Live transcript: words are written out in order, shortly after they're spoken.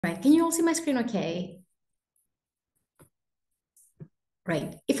Right, can you all see my screen okay?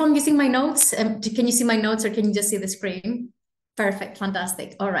 Great. If I'm using my notes, can you see my notes or can you just see the screen? Perfect,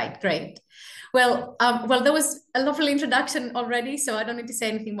 fantastic. All right, great. Well, there was a lovely introduction already, so I don't need to say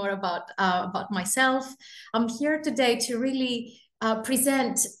anything more about myself. I'm here today to really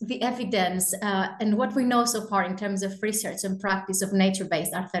present the evidence and what we know so far in terms of research and practice of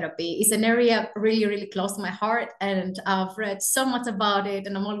nature-based art therapy. It's an area really, really close to my heart, and I've read so much about it,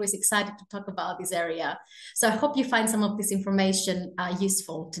 and I'm always excited to talk about this area. So I hope you find some of this information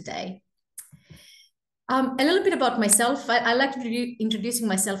useful today. A little bit about myself. I like to be introducing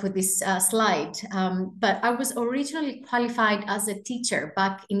myself with this slide, but I was originally qualified as a teacher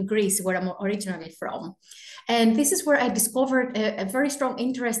back in Greece, where I'm originally from. And this is where I discovered a very strong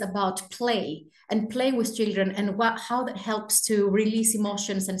interest about play and playing with children and how that helps to release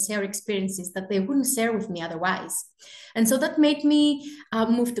emotions and share experiences that they wouldn't share with me otherwise. And so that made me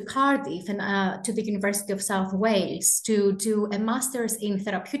move to Cardiff and to the University of South Wales to do a master's in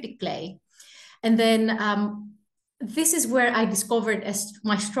therapeutic play. And then this is where I discovered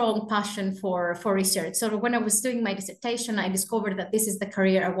my strong passion for research. So when I was doing my dissertation, I discovered that this is the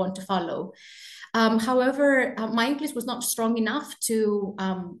career I want to follow. However, my English was not strong enough to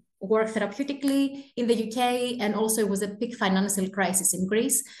work therapeutically in the UK, and also it was a big financial crisis in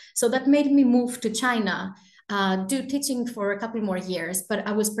Greece. So that made me move to China, do teaching for a couple more years, but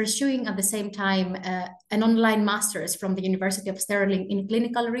I was pursuing at the same time an online master's from the University of Stirling in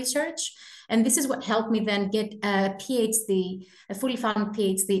clinical research. And this is what helped me then get a PhD, a fully funded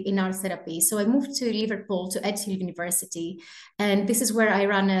PhD in art therapy. So I moved to Liverpool to Edge Hill University. And this is where I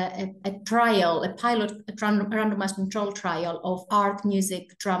ran a trial, a pilot, a randomized control trial of art,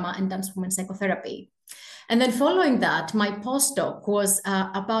 music, drama, and dance movement psychotherapy. And then following that, my postdoc was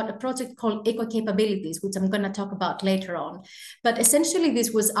about a project called Eco Capabilities, which I'm going to talk about later on. But essentially,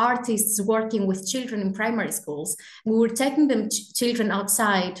 this was artists working with children in primary schools. We were taking them children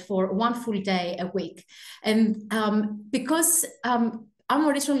outside for one full day a week. And because I'm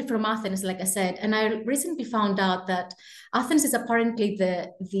originally from Athens, like I said, and I recently found out that Athens is apparently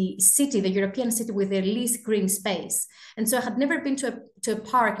the city, the European city with the least green space. And so I had never been to a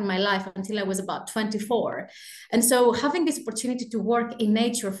park in my life until I was about 24. And so having this opportunity to work in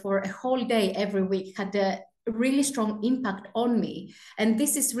nature for a whole day every week had a really strong impact on me. And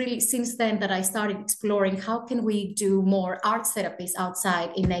this is really since then that I started exploring how can we do more art therapies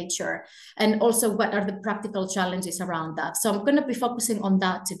outside in nature, and also what are the practical challenges around that. So I'm going to be focusing on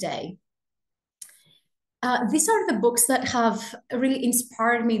that today. These are the books that have really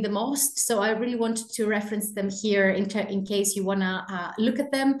inspired me the most. So I really wanted to reference them here in case you want to look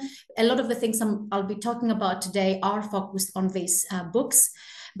at them. A lot of the things I'll be talking about today are focused on these books.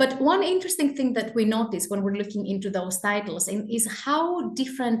 But one interesting thing that we notice when we're looking into those titles is how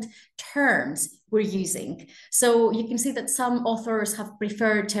different terms we're using. So you can see that some authors have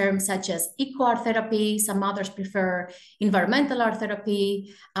preferred terms such as eco-art therapy, some others prefer environmental art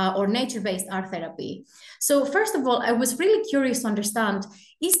therapy or nature-based art therapy. So first of all, I was really curious to understand,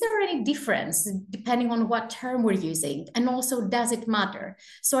 is there any difference depending on what term we're using? And also, does it matter?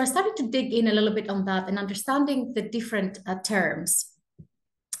 So I started to dig in a little bit on that and understanding the different terms.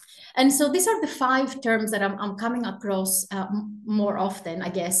 And so these are the 5 terms that I'm coming across more often, I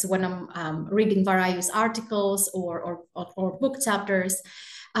guess, when I'm reading various articles or book chapters.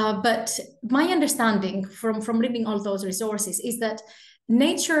 But my understanding from reading all those resources is that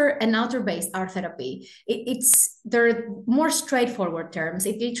nature and nature-based art therapy, they're more straightforward terms.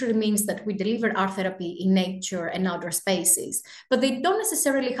 It literally means that we deliver art therapy in nature and outdoor spaces, but they don't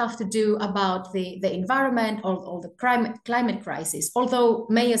necessarily have to do about the environment or the climate crisis, although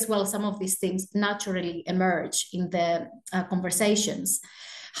may as well some of these things naturally emerge in the conversations.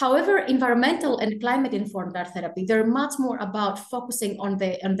 However, environmental and climate-informed art therapy, they're much more about focusing on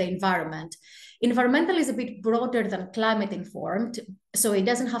the environment. Environmental is a bit broader than climate-informed, so it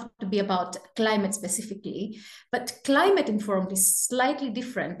doesn't have to be about climate specifically, but climate-informed is slightly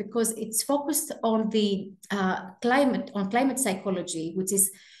different because it's focused on the climate psychology, which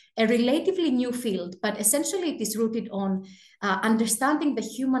is a relatively new field, but essentially it is rooted on understanding the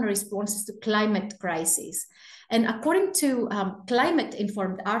human responses to climate crises. And according to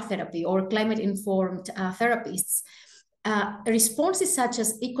climate-informed art therapy or climate-informed therapists, responses such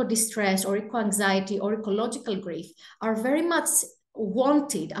as eco-distress or eco-anxiety or ecological grief are very much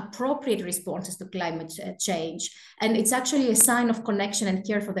wanted appropriate responses to climate change, and it's actually a sign of connection and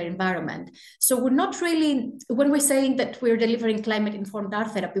care for their environment. So we're not really, when we're saying that we're delivering climate-informed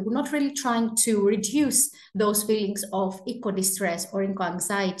art therapy, we're not really trying to reduce those feelings of eco-distress or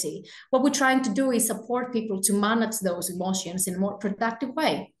eco-anxiety. What we're trying to do is support people to manage those emotions in a more productive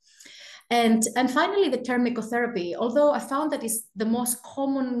way. And finally, the term ecotherapy, although I found that it's the most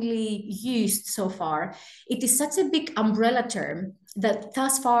commonly used so far, it is such a big umbrella term that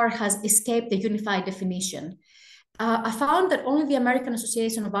thus far has escaped a unified definition. I found that only the American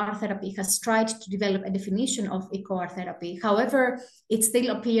Association of Art Therapy has tried to develop a definition of eco-art therapy. However, it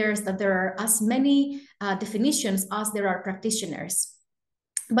still appears that there are as many definitions as there are practitioners.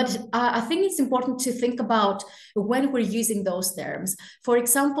 But I think it's important to think about when we're using those terms. For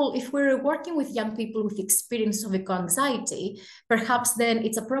example, if we're working with young people with experience of eco-anxiety, perhaps then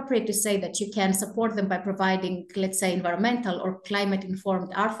it's appropriate to say that you can support them by providing, let's say, environmental or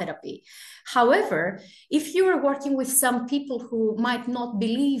climate-informed art therapy. However, if you are working with some people who might not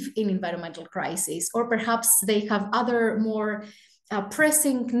believe in environmental crisis, or perhaps they have other more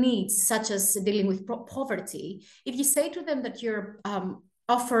pressing needs, such as dealing with poverty, if you say to them that you're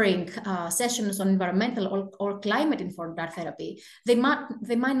offering sessions on environmental or climate-informed art therapy, they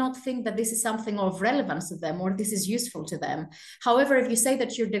might not think that this is something of relevance to them or this is useful to them. However, if you say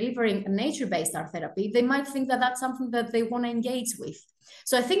that you're delivering a nature-based art therapy, they might think that that's something that they want to engage with.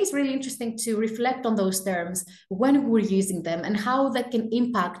 So I think it's really interesting to reflect on those terms when we're using them and how that can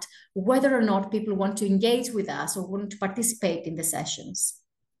impact whether or not people want to engage with us or want to participate in the sessions.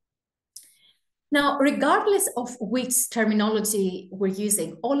 Now, regardless of which terminology we're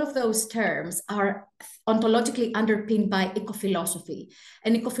using, all of those terms are ontologically underpinned by eco-philosophy.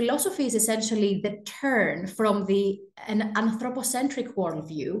 And eco-philosophy is essentially the turn from an anthropocentric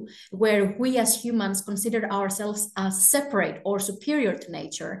worldview, where we as humans consider ourselves as separate or superior to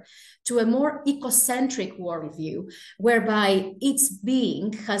nature, to a more ecocentric worldview, whereby each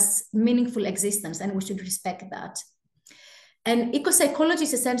being has meaningful existence and we should respect that. And ecopsychology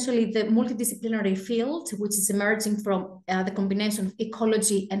is essentially the multidisciplinary field, which is emerging from the combination of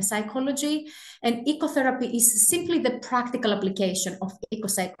ecology and psychology. And ecotherapy is simply the practical application of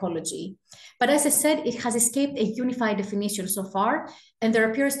ecopsychology. But as I said, it has escaped a unified definition so far, and there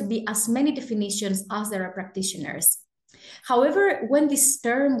appears to be as many definitions as there are practitioners. However, when this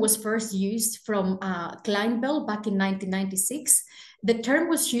term was first used from Kleinbell back in 1996, the term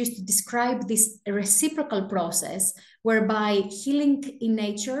was used to describe this reciprocal process whereby healing in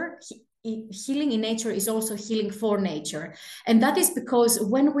nature is also healing for nature. And that is because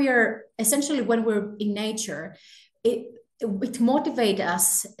when we're in nature, it motivates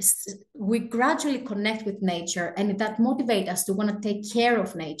us, we gradually connect with nature, and that motivates us to want to take care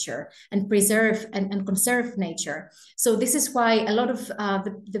of nature and preserve and conserve nature. So this is why a lot of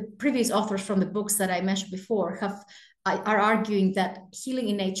the previous authors from the books that I mentioned before are arguing that healing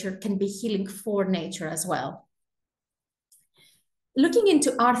in nature can be healing for nature as well. Looking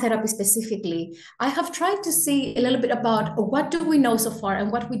into art therapy specifically, I have tried to see a little bit about what do we know so far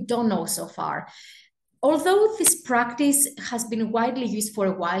and what we don't know so far. Although this practice has been widely used for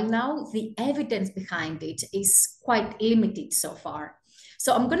a while now, the evidence behind it is quite limited so far.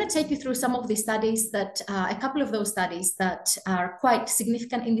 So I'm going to take you through some of the studies a couple of those studies that are quite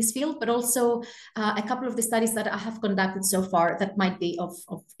significant in this field, but also a couple of the studies that I have conducted so far that might be of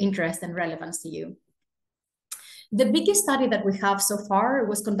interest and relevance to you. The biggest study that we have so far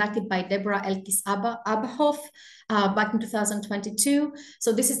was conducted by Deborah Elkis-Abahoff back in 2022.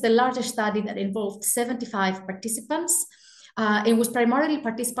 So this is the largest study that involved 75 participants. It was primarily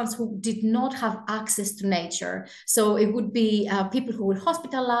participants who did not have access to nature. So it would be people who were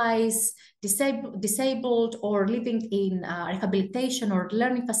hospitalized, disabled, or living in rehabilitation or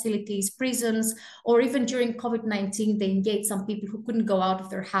learning facilities, prisons, or even during COVID-19, they engaged some people who couldn't go out of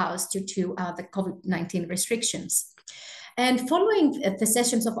their house due to the COVID-19 restrictions. And following the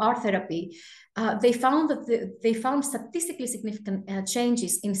sessions of art therapy, they found statistically significant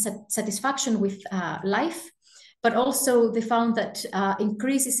changes in satisfaction with life, but also they found that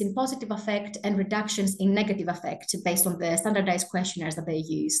increases in positive affect and reductions in negative affect based on the standardized questionnaires that they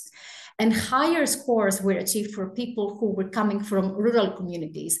used. And higher scores were achieved for people who were coming from rural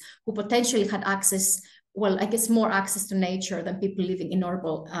communities, who potentially had access, well, I guess more access to nature than people living in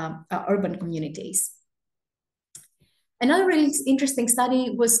urban communities. Another really interesting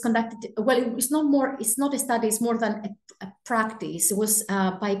study was conducted, well, it's not a study, it's more than a practice. It was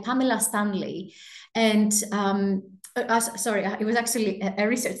by Pamela Stanley. And sorry, it was actually a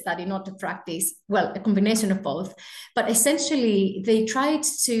research study, not a practice. Well, a combination of both. But essentially, they tried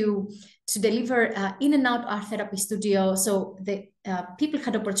to to deliver in and out art therapy studio. So the people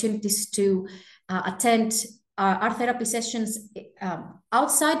had opportunities to attend art therapy sessions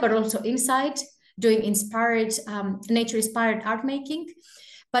outside, but also inside, doing inspired, nature-inspired art making.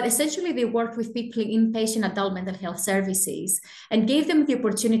 But essentially, they worked with people in inpatient adult mental health services and gave them the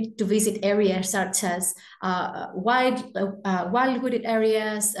opportunity to visit areas such as wild wooded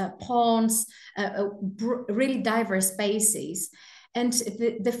areas, ponds, really diverse spaces. And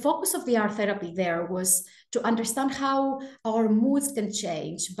the focus of the art therapy there was to understand how our moods can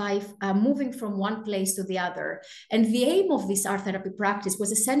change by moving from one place to the other. And the aim of this art therapy practice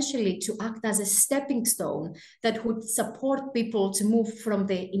was essentially to act as a stepping stone that would support people to move from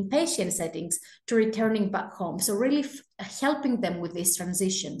the inpatient settings to returning back home. So really helping them with these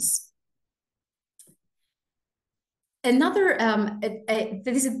transitions. Another,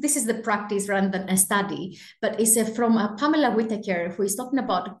 this is the practice rather than a study, but it's from Pamela Whitaker, who is talking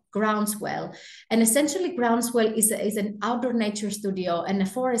about Groundswell. And essentially Groundswell is an outdoor nature studio and a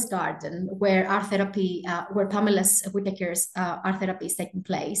forest garden where art therapy, where Pamela Whitaker's art therapy is taking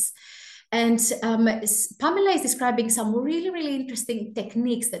place. And Pamela is describing some really, really interesting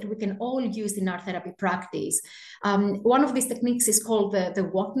techniques that we can all use in our therapy practice. One of these techniques is called the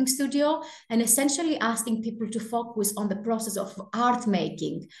walking studio, and essentially asking people to focus on the process of art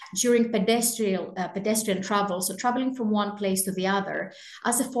making during pedestrian travel, so traveling from one place to the other,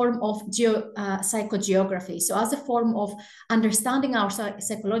 as a form of psychogeography, so as a form of understanding our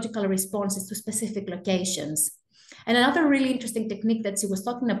psychological responses to specific locations. And another really interesting technique that she was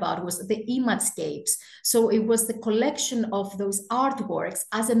talking about was the imagescapes. So it was the collection of those artworks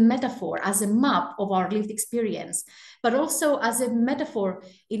as a metaphor, as a map of our lived experience, but also as a metaphor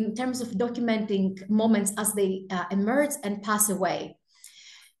in terms of documenting moments as they emerge and pass away.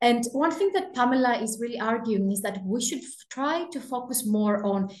 And one thing that Pamela is really arguing is that we should try to focus more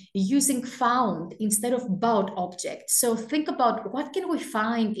on using found instead of bought objects. So think about what can we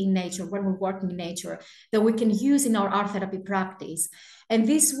find in nature when we're working in nature that we can use in our art therapy practice. And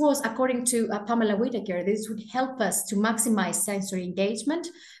this was, according to Pamela Whitaker, this would help us to maximize sensory engagement,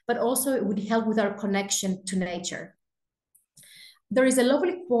 but also it would help with our connection to nature. There is a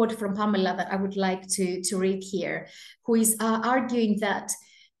lovely quote from Pamela that I would like to read here, who is arguing that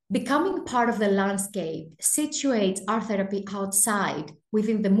becoming part of the landscape situates art therapy outside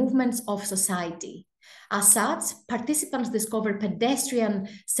within the movements of society. As such, participants discover pedestrian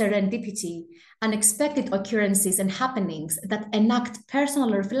serendipity, unexpected occurrences and happenings that enact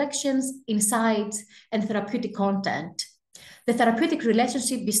personal reflections, insights, and therapeutic content. The therapeutic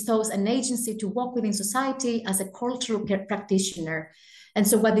relationship bestows an agency to walk within society as a cultural practitioner. And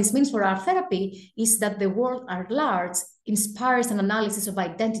so what this means for art therapy is that the world at large inspires an analysis of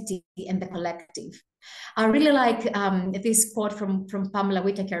identity and the collective. I really like this quote from Pamela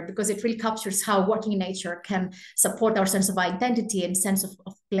Whitaker because it really captures how working in nature can support our sense of identity and sense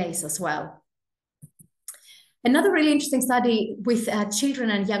of place as well. Another really interesting study with children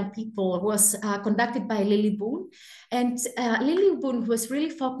and young people was conducted by Lily Boone. And Lily Boone was really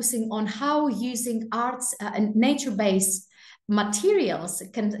focusing on how using arts and nature-based materials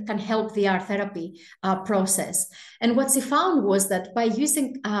can help the art therapy process. And what she found was that by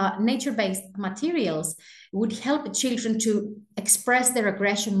using nature-based materials, it would help children to express their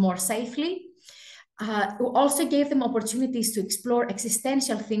aggression more safely. Also gave them opportunities to explore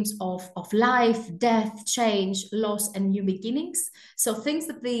existential themes of life, death, change, loss, and new beginnings. So things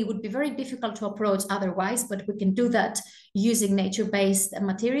that they would be very difficult to approach otherwise, but we can do that using nature-based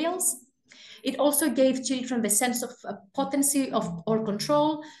materials. It also gave children the sense of potency or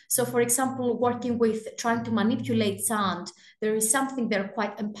control. So for example, working with trying to manipulate sound, there is something there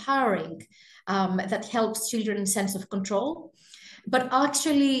quite empowering that helps children sense of control. But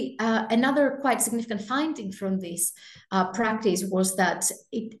actually, another quite significant finding from this practice was that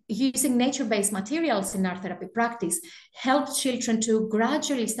using nature-based materials in art therapy practice helped children to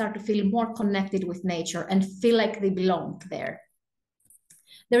gradually start to feel more connected with nature and feel like they belong there.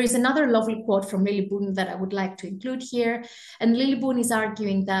 There is another lovely quote from Lily Boone that I would like to include here. And Lily Boone is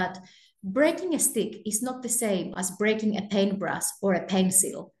arguing that breaking a stick is not the same as breaking a paintbrush or a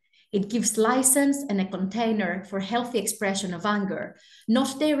pencil. It gives license and a container for healthy expression of anger,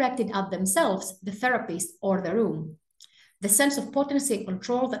 not directed at themselves, the therapist, or the room. The sense of potency and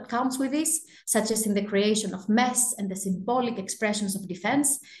control that comes with this, such as in the creation of mess and the symbolic expressions of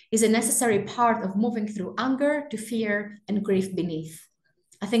defense, is a necessary part of moving through anger to fear and grief beneath.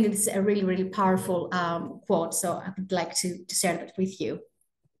 I think it's a really, really powerful quote, so I would like to share that with you.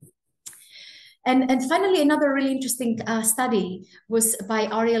 And finally, another really interesting study was by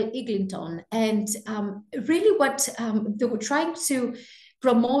Ariel Eglinton. And really what they were trying to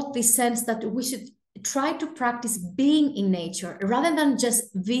promote this sense that we should try to practice being in nature rather than just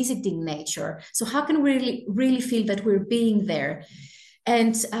visiting nature. So how can we really feel that we're being there?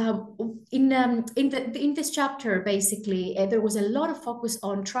 And in this chapter, basically, there was a lot of focus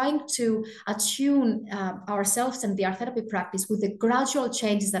on trying to attune ourselves and the art therapy practice with the gradual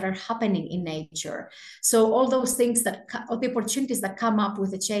changes that are happening in nature. So all those things all the opportunities that come up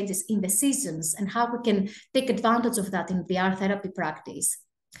with the changes in the seasons, and how we can take advantage of that in the art therapy practice.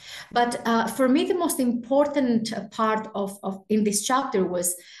 But for me, the most important part in this chapter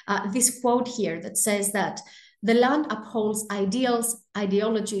was this quote here that says that the land upholds ideals,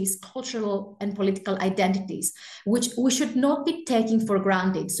 ideologies, cultural and political identities, which we should not be taking for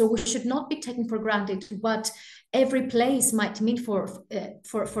granted. So we should not be taking for granted what every place might mean for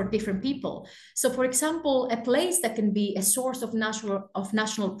different people. So, for example, a place that can be a source of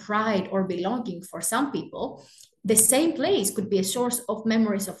national pride or belonging for some people, the same place could be a source of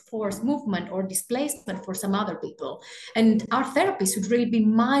memories of forced movement or displacement for some other people. And our therapists should really be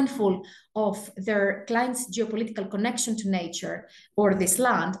mindful of their clients' geopolitical connection to nature or this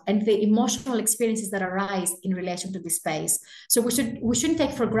land and the emotional experiences that arise in relation to this space. So we shouldn't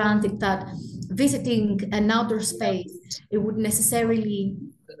take for granted that visiting an outdoor space, it would necessarily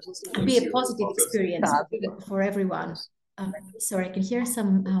be a positive experience for everyone. Sorry, I can hear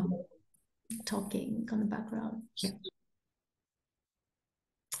some talking on the background. Yeah.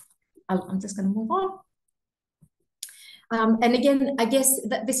 I'm just going to move on. And again, I guess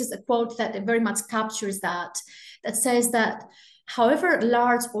that this is a quote that very much captures that says that however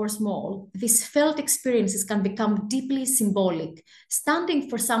large or small, these felt experiences can become deeply symbolic, standing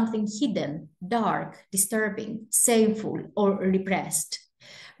for something hidden, dark, disturbing, shameful, or repressed.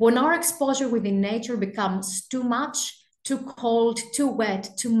 When our exposure within nature becomes too much, too cold, too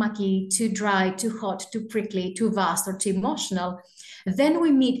wet, too mucky, too dry, too hot, too prickly, too vast, or too emotional, then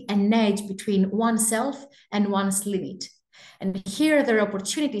we meet an edge between oneself and one's limit. And here there are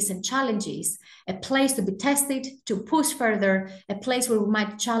opportunities and challenges, a place to be tested, to push further, a place where we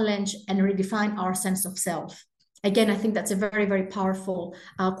might challenge and redefine our sense of self. Again, I think that's a very, very powerful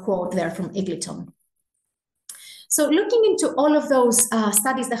quote there from Eagleton. So looking into all of those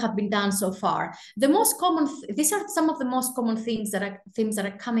studies that have been done so far, these are some of the most common themes that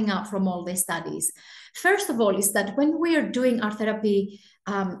are coming out from all these studies. First of all, is that when we are doing art therapy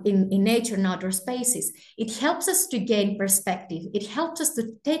in nature and outdoor spaces, it helps us to gain perspective. It helps us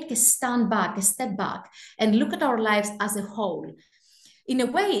to take a step back, and look at our lives as a whole. In a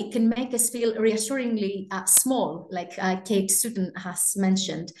way, it can make us feel reassuringly small, like Kate Sutton has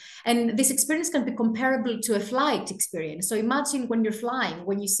mentioned. And this experience can be comparable to a flight experience. So imagine when you're flying,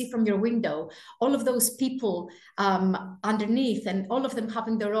 when you see from your window, all of those people underneath, and all of them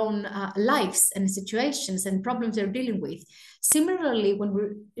having their own lives and situations and problems they're dealing with. Similarly, when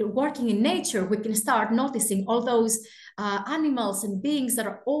we're working in nature, we can start noticing all those animals and beings that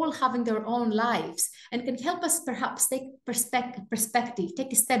are all having their own lives, and can help us perhaps take perspective,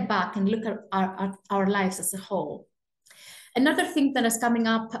 take a step back and look at our lives as a whole. Another thing that is coming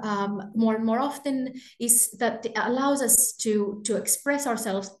up more and more often is that it allows us to express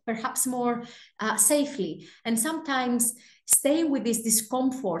ourselves perhaps more safely, and sometimes staying with this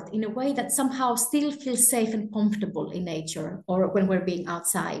discomfort in a way that somehow still feels safe and comfortable in nature or when we're being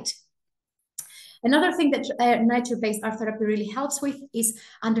outside. Another thing that nature-based art therapy really helps with is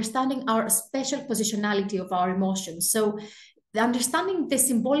understanding our special positionality of our emotions. So understanding the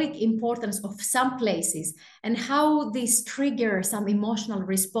symbolic importance of some places and how these trigger some emotional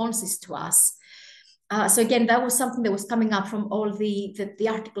responses to us. So again, that was something that was coming up from all the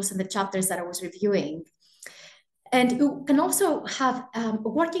articles and the chapters that I was reviewing. And you can also have,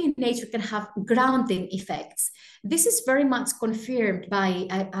 working in nature can have grounding effects. This is very much confirmed by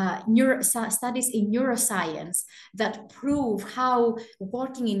studies in neuroscience that prove how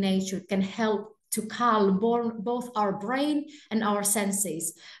working in nature can help to calm both our brain and our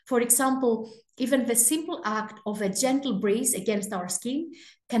senses. For example, even the simple act of a gentle breeze against our skin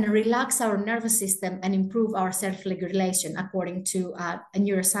can relax our nervous system and improve our self-regulation, according to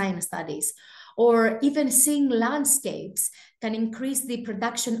neuroscience studies. Or even seeing landscapes can increase the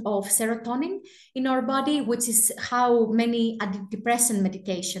production of serotonin in our body, which is how many antidepressant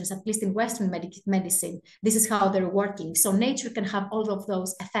medications, at least in Western medicine, this is how they're working. So nature can have all of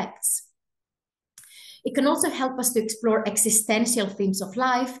those effects. It can also help us to explore existential themes of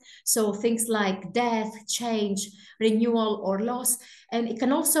life, so things like death, change, renewal, or loss. And it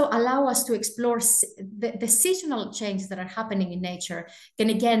can also allow us to explore the seasonal changes that are happening in nature, can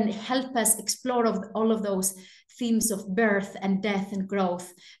again help us explore all of those themes of birth and death and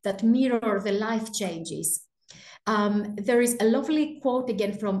growth that mirror the life changes. There is a lovely quote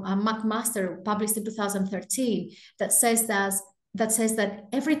again from McMaster, published in 2013, that says that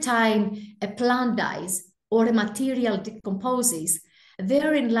every time a plant dies or a material decomposes,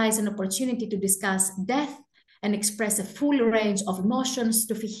 therein lies an opportunity to discuss death and express a full range of emotions,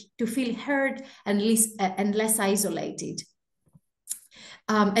 to feel heard and less isolated.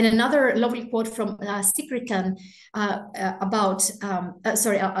 And another lovely quote from Sikritan about,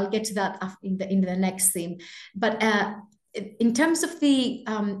 sorry, I'll get to that in the next theme. But in terms of the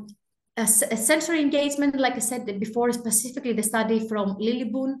sensory engagement, like I said before, specifically the study from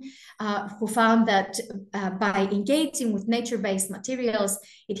Lilleboom, who found that by engaging with nature-based materials,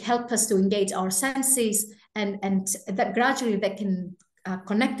 it helped us to engage our senses, and that gradually that can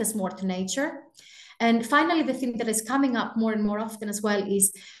connect us more to nature. And finally, the thing that is coming up more and more often as well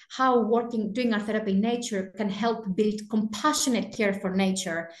is how doing art therapy in nature can help build compassionate care for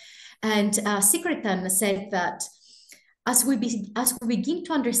nature. And Sikritan said that as we begin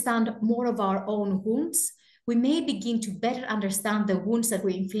to understand more of our own wounds, we may begin to better understand the wounds that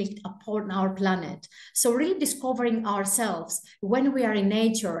we inflict upon our planet. So really discovering ourselves when we are in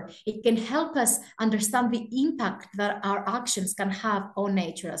nature, it can help us understand the impact that our actions can have on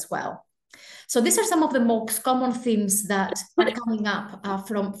nature as well. So these are some of the most common themes that are coming up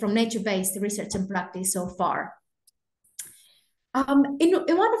from nature-based research and practice so far. In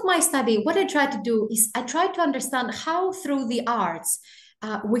one of my studies, what I try to do is I try to understand how through the arts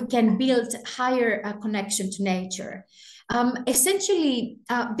we can build higher connection to nature. Essentially,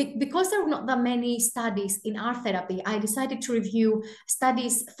 because there are not that many studies in art therapy, I decided to review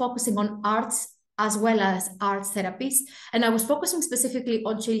studies focusing on arts as well as arts therapies. And I was focusing specifically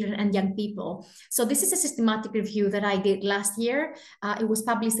on children and young people. So this is a systematic review that I did last year. It was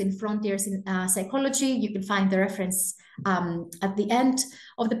published in Frontiers in Psychology. You can find the reference at the end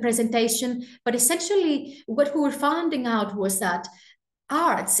of the presentation. But essentially, what we were finding out was that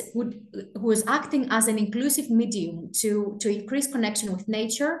arts was acting as an inclusive medium to increase connection with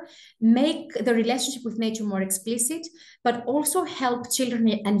nature, make the relationship with nature more explicit, but also help children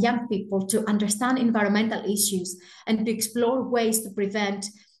and young people to understand environmental issues and to explore ways to prevent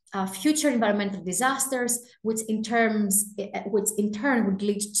future environmental disasters, which in turn would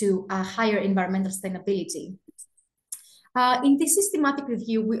lead to higher environmental sustainability. In this systematic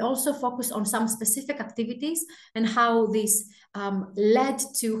review, we also focus on some specific activities and how this led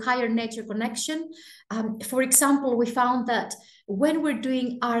to higher nature connection. For example, we found that when we're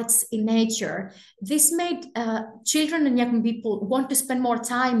doing arts in nature, this made children and young people want to spend more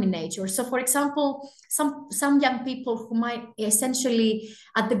time in nature. So for example, some young people who might essentially,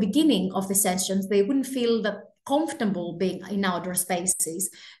 at the beginning of the sessions, they wouldn't feel that comfortable being in outdoor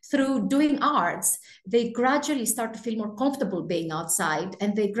spaces. Through doing arts, they gradually start to feel more comfortable being outside,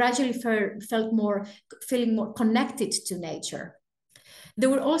 and they gradually feeling more connected to nature.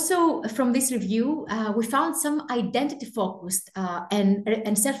 There were also, from this review, we found some identity-focused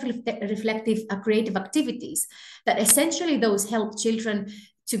and self-reflective creative activities that essentially those help children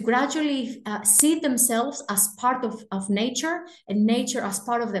to gradually see themselves as part of nature and nature as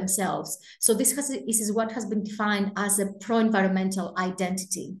part of themselves. So this is what has been defined as a pro-environmental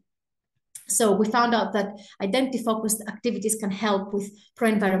identity. So we found out that identity-focused activities can help with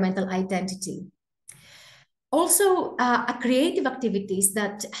pro-environmental identity. Also, creative activities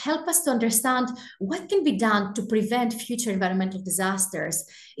that help us to understand what can be done to prevent future environmental disasters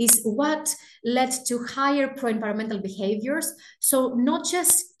is what led to higher pro-environmental behaviors. So not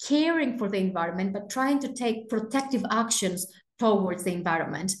just caring for the environment, but trying to take protective actions towards the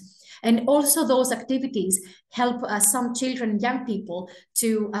environment. And also those activities help some children and young people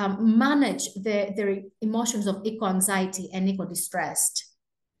to manage their emotions of eco-anxiety and eco-distress.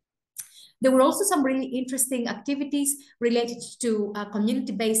 There were also some really interesting activities related to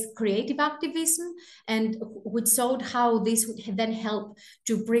community-based creative activism, and which showed how this would then help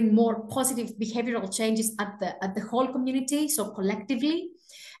to bring more positive behavioral changes at the whole community, so collectively.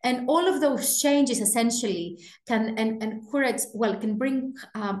 And all of those changes essentially can can bring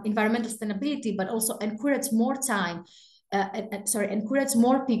environmental sustainability, but also encourage more time, encourage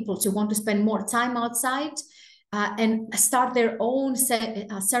more people to want to spend more time outside. And start their own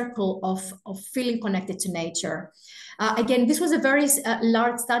circle of feeling connected to nature. Again, this was a very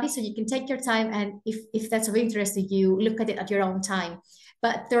large study, so you can take your time, and if that's of interest to you, look at it at your own time.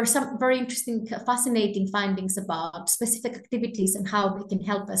 But there are some very interesting, fascinating findings about specific activities and how they can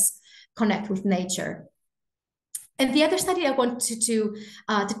help us connect with nature. And the other study I wanted to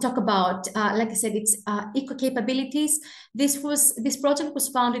talk about, like I said, it's eco-capabilities. This project was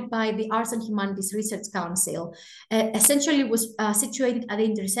founded by the Arts and Humanities Research Council. Essentially was situated at the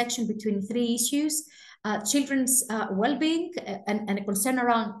intersection between three issues: children's well-being and a concern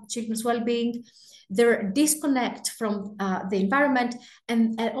around children's well-being, their disconnect from the environment,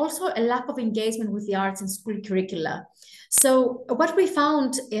 and also a lack of engagement with the arts in school curricula. So what we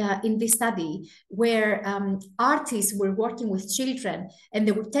found in this study, where artists were working with children and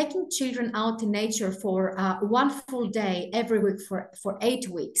they were taking children out in nature for one full day every week for 8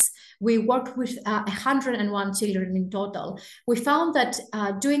 weeks. We worked with 101 children in total. We found that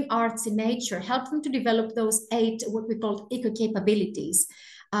doing arts in nature helped them to develop those 8, what we call eco-capabilities: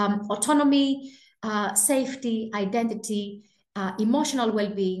 autonomy, safety, identity, emotional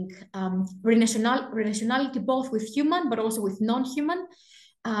well-being, relationality, both with human but also with non-human.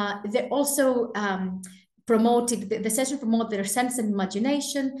 They also promoted, the session promoted their sense of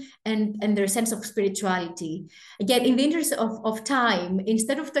imagination and their sense of spirituality. Again, in the interest of time,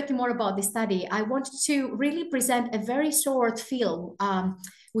 instead of talking more about the study, I wanted to really present a very short film,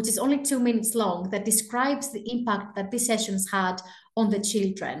 which is only 2 minutes long, that describes the impact that these sessions had on the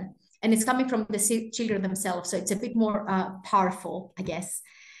children. And it's coming from the children themselves, so it's a bit more powerful, I guess.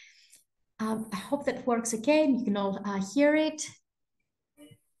 I hope that works again. You can all hear it. We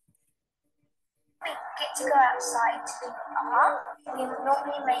get to go outside to do art. We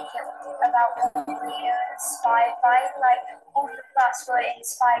normally make it about what we are inspired by. Like all of us were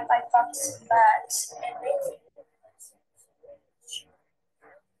inspired by bugs and birds in it.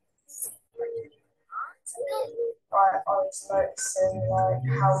 I was noticing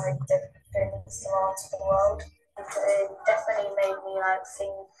how many different things there are to the world. It definitely made me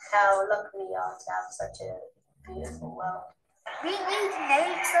think how lucky we are to have such a beautiful world. We need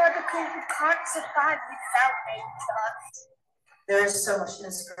nature because we can't survive without nature. There is so much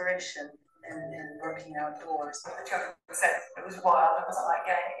inspiration in working outdoors. But the children said it was wild, it wasn't like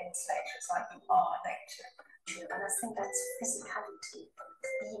going into nature, it's like you are nature. And I think that's physicality,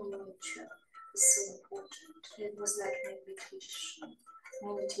 being in nature is so important. It was like an invitation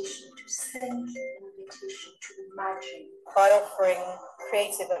to think, an invitation to imagine. By offering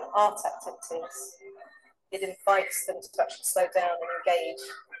creative and art activities, it invites them to actually slow down and engage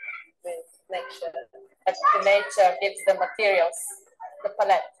with nature. And the nature gives them materials, the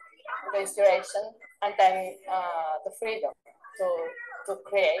palette, the inspiration, and then the freedom to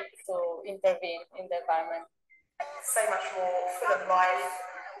create, to intervene in the environment. So much more full of life,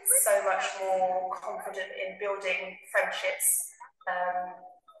 so much more confident in building friendships,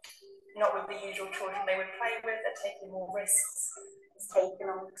 not with the usual children they would play with. They're taking more risks. He's taken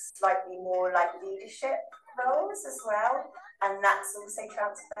on slightly more leadership roles as well, and that's also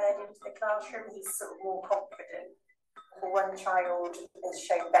transferred into the classroom. He's sort of more confident. One child has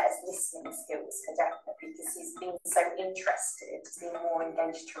shown better listening skills for definitely because he's been so interested, he's been more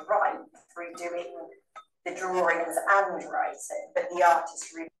engaged to write through doing the drawings and writing, but the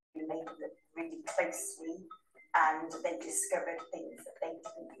artist really made them really closely, and they discovered things that they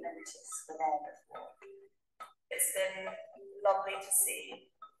didn't notice were there before. It's been lovely to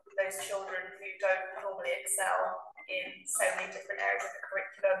see those children who don't normally excel in so many different areas of the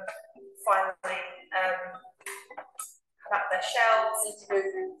curriculum finally have up their shells, need to go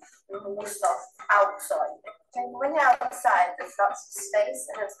through more stuff outside. And when you're outside, there's lots of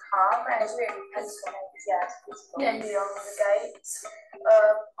space and it's calm and it's really peaceful. Yeah, beyond the gates.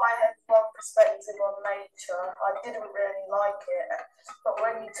 I had one perspective on nature. I didn't really like it, but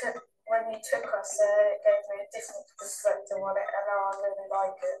when you took us there, it gave me a different perspective on it, and now I really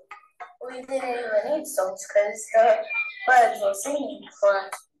like it. We didn't even need songs because the birds were singing for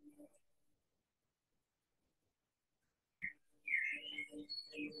us.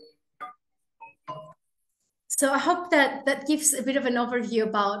 So I hope that gives a bit of an overview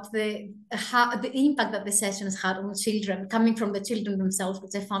about the impact that the sessions had on children, coming from the children themselves,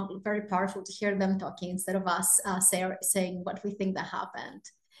 which I found very powerful to hear them talking instead of us saying what we think that happened.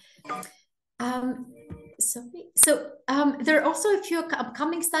 There are also a few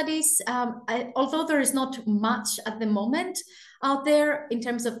upcoming studies, although there is not much at the moment out there in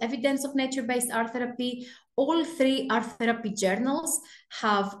terms of evidence of nature-based art therapy. All 3 art therapy journals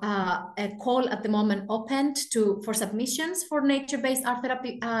have a call at the moment opened for submissions for nature-based art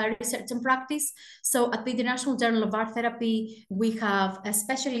therapy research and practice. So at the International Journal of Art Therapy, we have a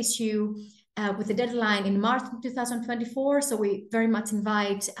special issue with a deadline in March 2024. So we very much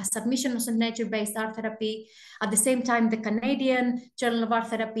invite submissions on nature-based art therapy. At the same time, the Canadian Journal of Art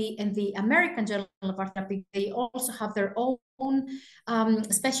Therapy and the American Journal of Art Therapy, they also have their own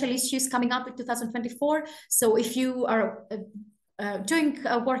special issues coming up in 2024. So if you are doing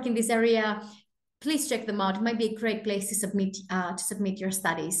work in this area, please check them out. It might be a great place to submit your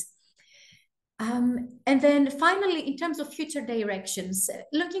studies. And then finally, in terms of future directions,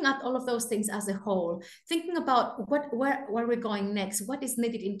 looking at all of those things as a whole, thinking about where we're going next, what is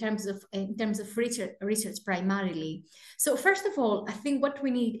needed in terms of research primarily. So first of all, I think what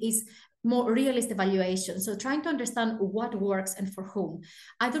we need is more realist evaluation. So trying to understand what works and for whom.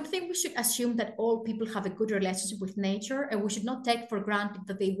 I don't think we should assume that all people have a good relationship with nature, and we should not take for granted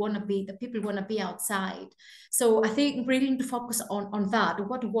that people want to be outside. So I think really need to focus on that,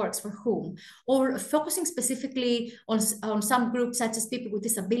 what works for whom, or focusing specifically on some groups such as people with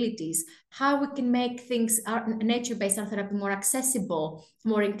disabilities, how we can make things, nature-based art therapy, more accessible,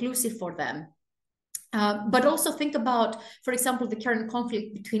 more inclusive for them. But also think about, for example, the current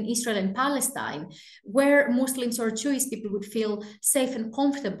conflict between Israel and Palestine, where Muslims or Jewish people would feel safe and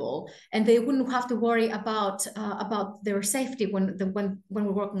comfortable, and they wouldn't have to worry about their safety when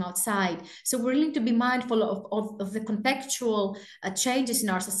we're working outside. So we really need to be mindful of the contextual changes in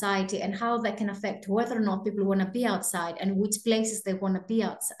our society and how that can affect whether or not people want to be outside and which places they want to be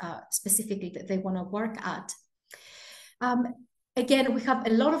at, specifically that they want to work at. Again, we have a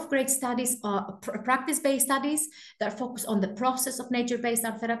lot of great studies, practice-based studies that focus on the process of nature-based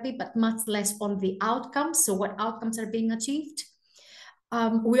art therapy, but much less on the outcomes, so what outcomes are being achieved.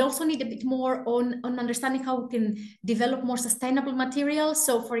 We also need a bit more on understanding how we can develop more sustainable materials.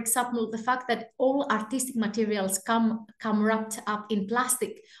 So for example, the fact that all artistic materials come wrapped up in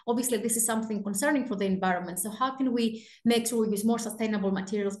plastic, obviously this is something concerning for the environment. So how can we make sure we use more sustainable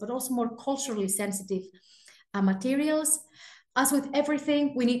materials, but also more culturally sensitive materials? As with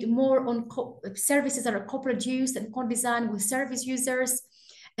everything, we need more on services that are co-produced and co-designed with service users.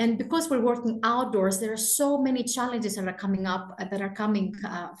 And because we're working outdoors, there are so many challenges that are coming up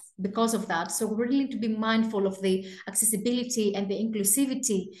because of that. So we really need to be mindful of the accessibility and the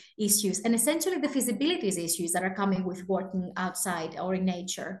inclusivity issues, and essentially the feasibility issues that are coming with working outside or in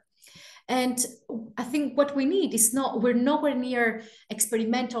nature. And I think what we need is we're nowhere near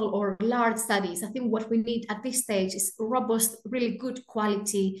experimental or large studies. I think what we need at this stage is robust, really good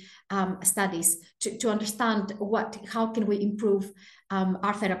quality studies to understand how can we improve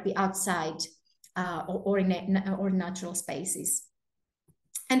art therapy outside or in natural spaces.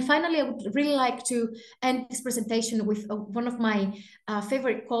 And finally, I would really like to end this presentation with one of my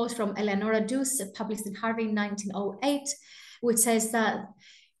favorite quotes from Eleonora Duse, published in Harvard in 1908, which says that,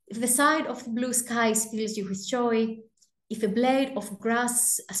 "If the sight of the blue skies fills you with joy, if a blade of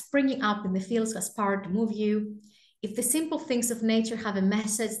grass springing up in the fields has power to move you, if the simple things of nature have a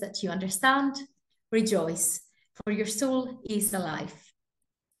message that you understand, rejoice, for your soul is alive."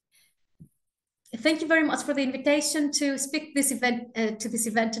 Thank you very much for the invitation to speak this event to this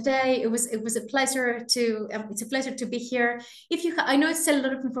event today. It was a pleasure to it's a pleasure to be here. I know it's a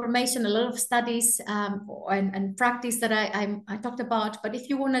lot of information, a lot of studies and practice that I talked about. But if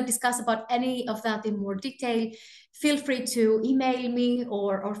you want to discuss about any of that in more detail, feel free to email me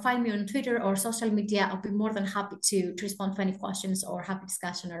or find me on Twitter or social media. I'll be more than happy to respond to any questions or have a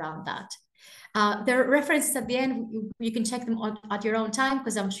discussion around that. There are references at the end. You can check them at your own time,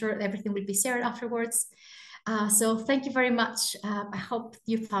 because I'm sure everything will be shared afterwards. So thank you very much. I hope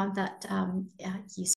you found that useful.